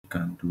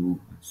can do,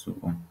 and so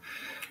on.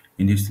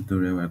 In this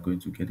tutorial, we're going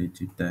to get a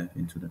deep dive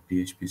into the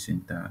PHP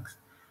syntax.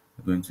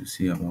 We're going to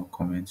see about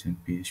comments in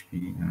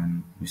PHP,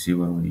 and we see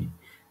where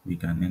we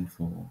can end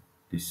for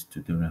this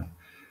tutorial.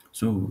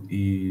 So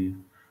we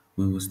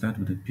will start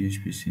with the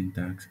PHP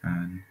syntax,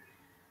 and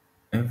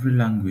every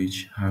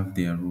language have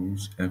their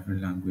rules, every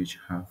language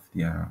have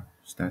their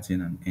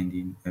starting and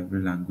ending,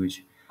 every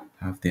language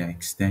have their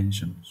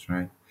extensions,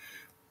 right?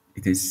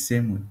 It is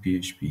same with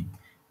PHP.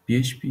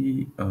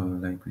 PHP,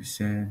 like we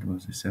said,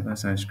 was a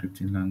server-side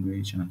scripting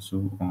language and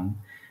so on.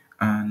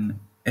 And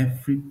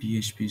every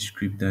PHP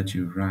script that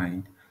you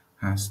write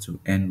has to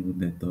end with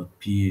the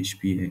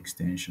 .php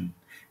extension,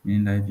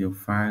 meaning that if your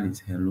file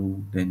is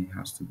hello, then it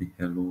has to be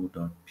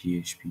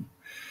hello.php.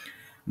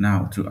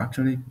 Now, to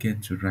actually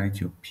get to write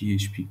your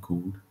PHP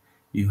code,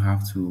 you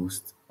have to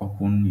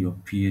open your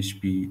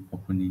PHP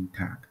opening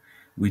tag,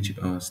 which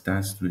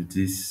starts with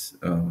this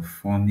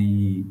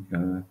funny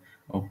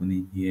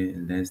opening here,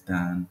 less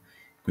than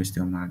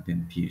question mark,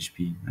 then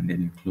PHP, and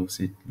then you close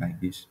it like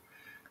this.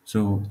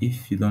 So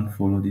if you don't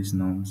follow these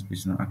norms,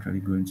 it's not actually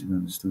going to be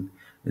understood.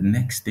 The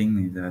next thing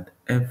is that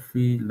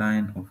every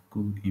line of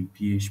code in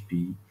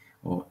PHP,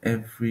 or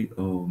every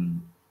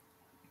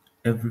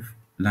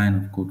line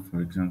of code,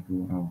 for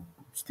example, I'll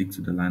stick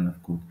to the line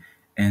of code,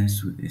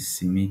 ends with a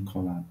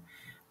semicolon.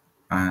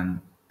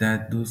 And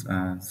that those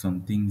are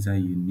some things that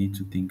you need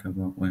to think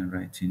about when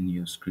writing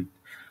your script.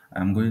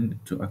 I'm going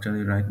to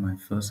actually write my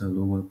first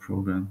hello world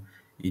program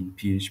in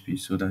PHP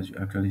so that you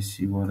actually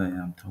see what I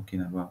am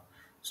talking about.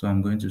 So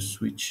I'm going to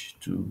switch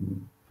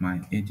to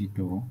my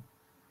editor,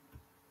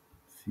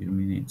 few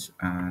minutes,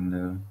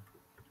 and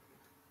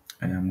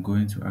I am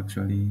going to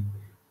actually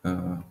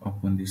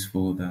open this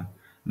folder.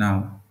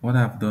 Now, what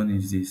I've done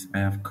is this. I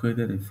have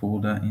created a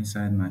folder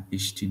inside my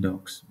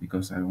htdocs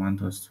because I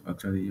want us to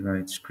actually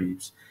write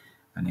scripts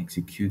and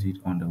execute it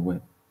on the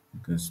web,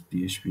 because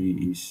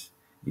PHP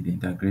it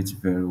integrates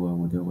very well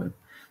with the web.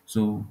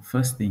 So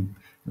first thing,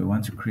 we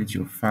want to create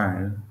your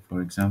file,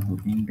 for example,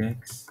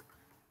 index.php.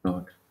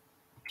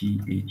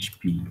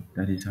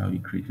 That is how you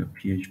create your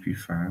PHP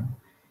file.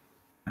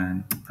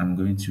 And I'm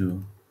going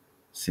to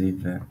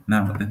save that.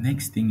 Now, the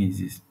next thing is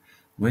this.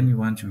 When you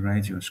want to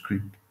write your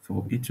script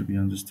for it to be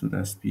understood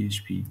as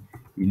PHP,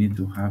 you need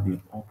to have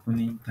your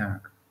opening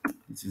tag.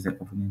 This is the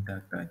opening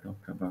tag that I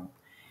talked about.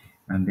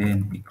 And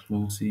then a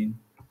closing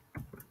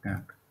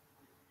tag.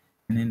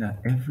 Meaning that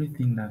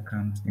everything that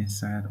comes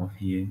inside of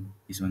here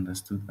is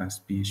understood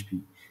as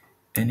PHP.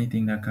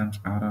 Anything that comes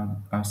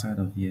outside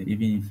of here,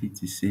 even if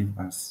it is saved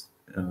as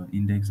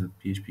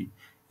index.php,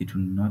 it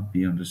will not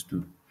be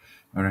understood.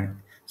 All right.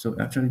 So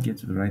actually get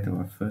to write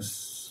our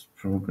first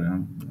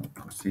program.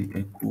 I'll say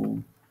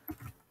echo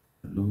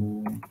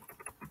hello,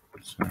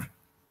 sorry,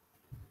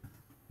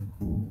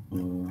 echo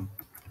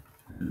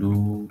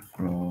hello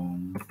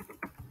from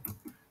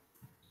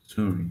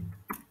Zuri,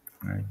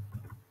 right?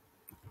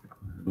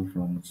 Hello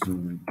from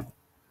Zuri.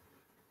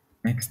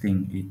 Next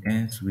thing, it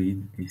ends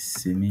with a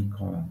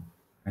semicolon,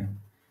 right?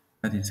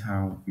 That is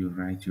how you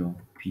write your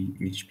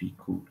PHP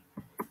code.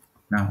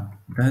 Now,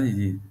 that is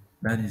it.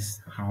 That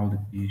is how the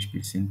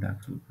PHP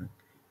syntax looks like.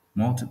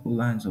 Multiple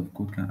lines of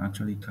code can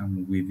actually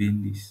come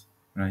within this,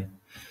 right?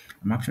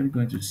 I'm actually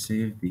going to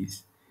save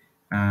this,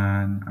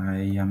 and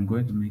I am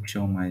going to make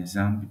sure my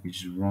XAMPP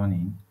is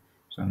running.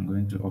 So I'm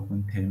going to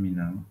open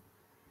terminal.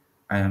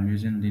 I am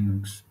using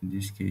Linux in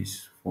this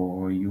case.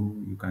 For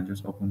you, you can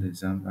just open the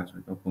XAMPP as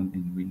we open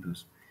in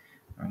Windows.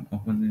 I'm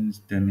opening this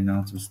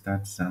terminal to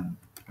start XAMPP,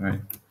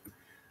 right?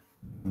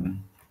 Mm,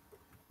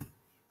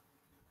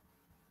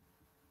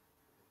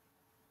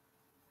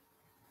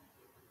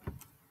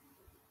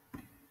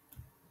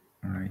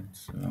 all right,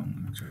 so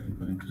I'm actually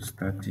going to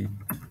start it.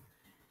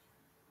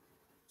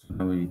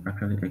 So we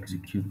actually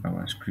execute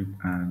our script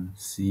and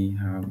see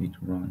how it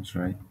runs,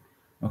 right?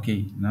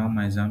 Okay, now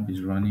my XAMPP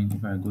is running.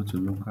 If I go to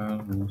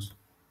localhost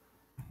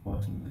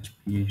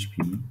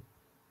 /php,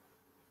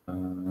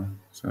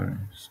 sorry,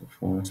 so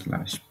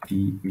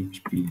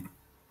 /php,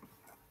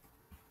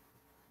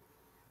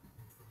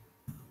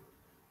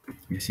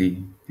 you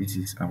see, this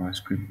is our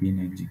script being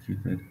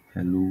executed.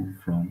 Hello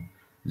from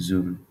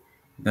Zulu.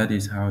 That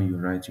is how you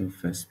write your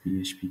first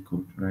PHP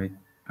code, right?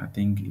 I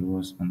think it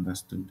was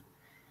understood.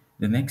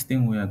 The next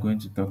thing we are going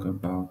to talk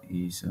about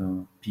is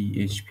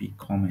PHP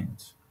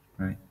comments,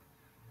 right?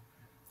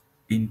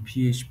 In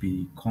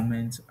PHP,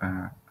 comments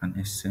are an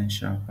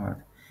essential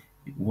part.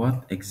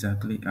 What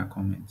exactly are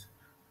comments?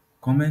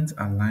 Comments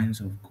are lines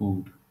of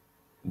code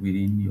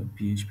within your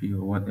PHP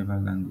or whatever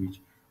language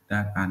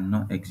that are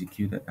not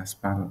executed as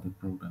part of the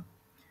program.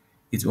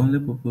 Its only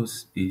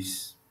purpose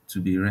is to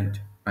be read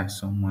by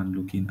someone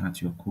looking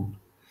at your code.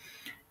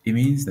 It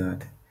means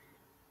that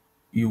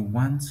you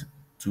want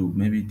to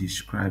maybe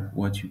describe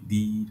what you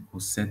did or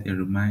set a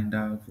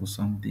reminder for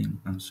something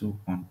and so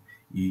on.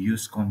 You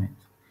use comment.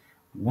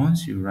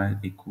 Once you write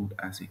a code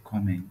as a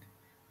comment,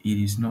 it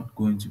is not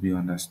going to be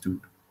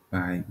understood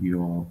by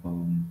your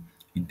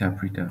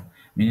interpreter,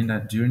 meaning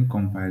that during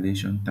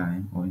compilation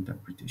time or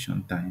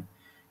interpretation time,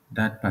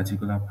 that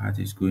particular part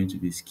is going to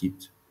be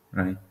skipped.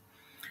 right?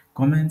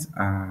 Comments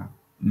are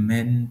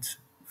meant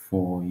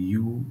for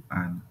you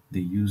and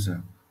the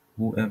user,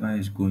 whoever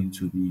is going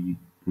to be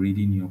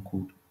reading your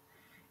code.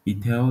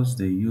 It tells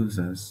the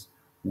users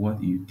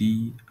what you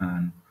did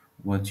and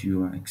what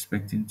you are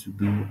expecting to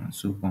do and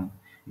so on.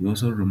 It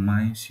also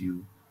reminds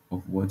you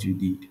of what you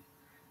did.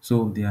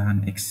 So they are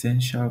an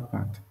essential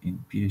part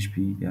in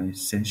PHP. They are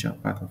essential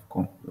part of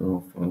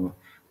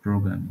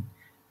programming.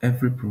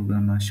 Every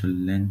programmer should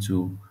learn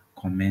to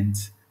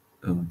comment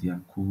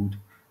their code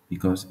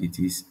because it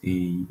is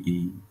a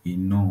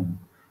norm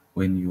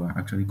when you are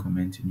actually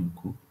commenting your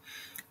code.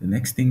 The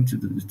next thing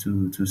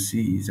to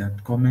see is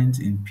that comments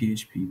in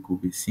PHP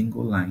could be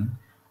single line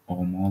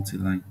or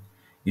multi-line.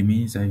 It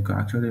means that you can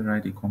actually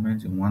write a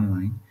comment in one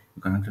line,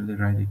 you can actually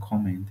write a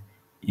comment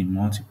in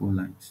multiple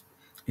lines.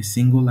 A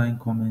single line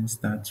comment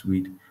starts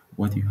with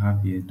what you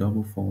have here,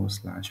 double forward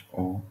slash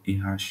or a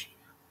hash,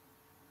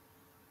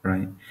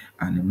 right?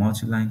 And a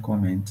multi-line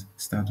comment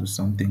starts with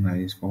something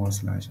like this forward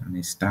slash and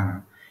a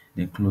star,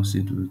 then close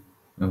it with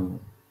a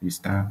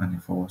star and a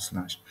forward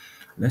slash.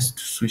 Let's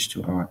switch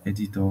to our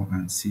editor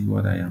and see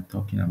what I am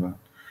talking about.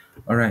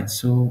 All right,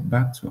 so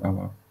back to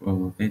our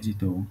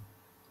editor.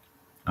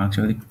 I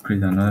actually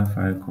create another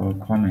file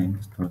called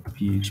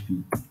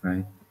comments.php,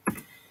 right?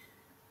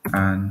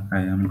 And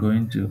I am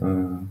going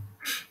to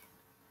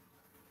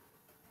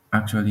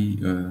actually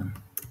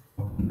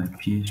open my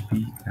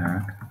PHP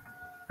tag,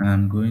 and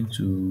I'm going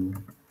to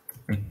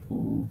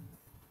echo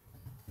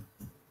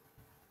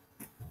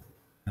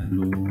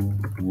hello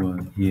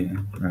world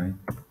here, right?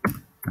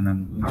 And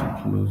I'm going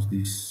to close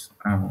this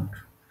out.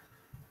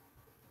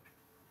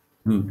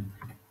 Good.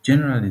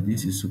 Generally,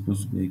 this is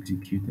supposed to be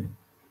executed.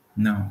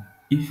 Now,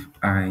 if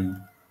I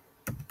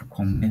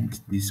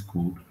comment this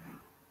code,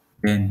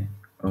 then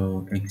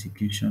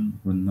execution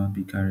will not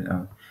be carried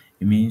out.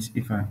 It means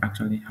if I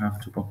actually have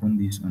to open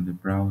this on the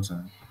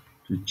browser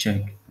to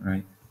check,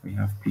 right? We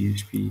have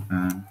PHP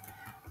and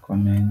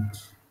comment.php,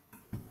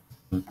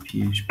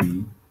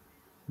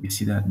 you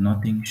see that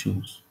nothing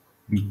shows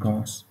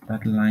because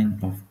that line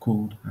of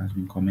code has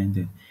been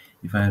commented.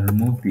 If I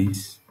remove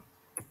this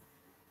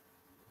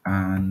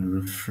and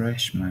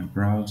refresh my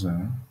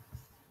browser,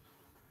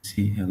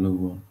 see hello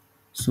world.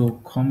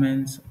 So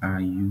comments are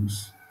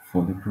used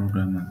for the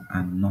programmer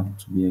and not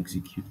to be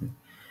executed.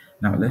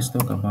 Now let's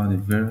talk about the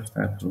various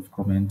types of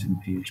comment in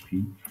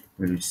PHP.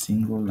 There is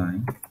single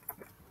line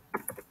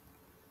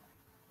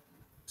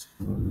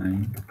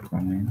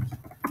comment.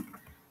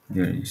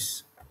 There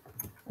is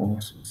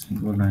also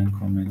single line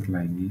comment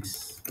like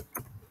this.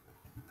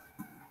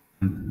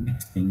 And the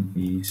next thing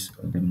is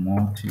the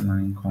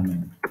multi-line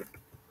comment.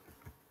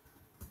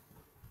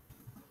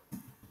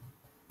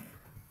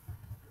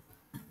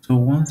 So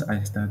once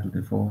I start with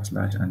a forward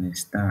slash and a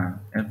star,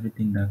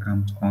 everything that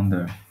comes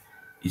under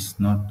is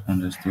not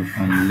understood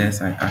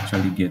unless I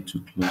actually get to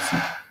close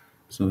it.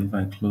 So if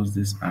I close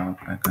this out,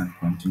 I can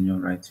continue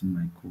writing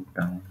my code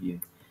down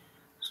here.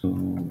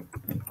 So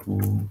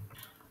echo,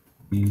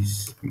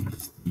 this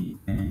is the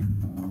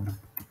end of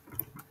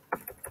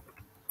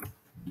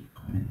the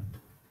comment.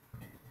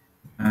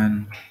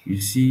 And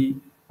you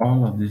see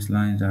all of these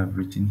lines I've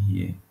written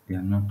here, they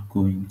are not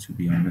going to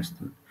be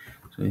understood.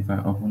 So if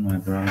I open my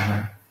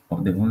browser,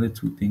 the only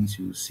two things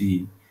you'll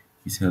see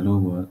is hello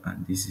world,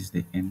 and this is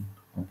the end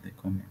of the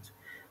comment.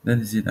 That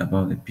is it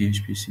about the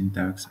PHP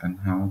syntax and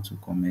how to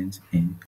comment in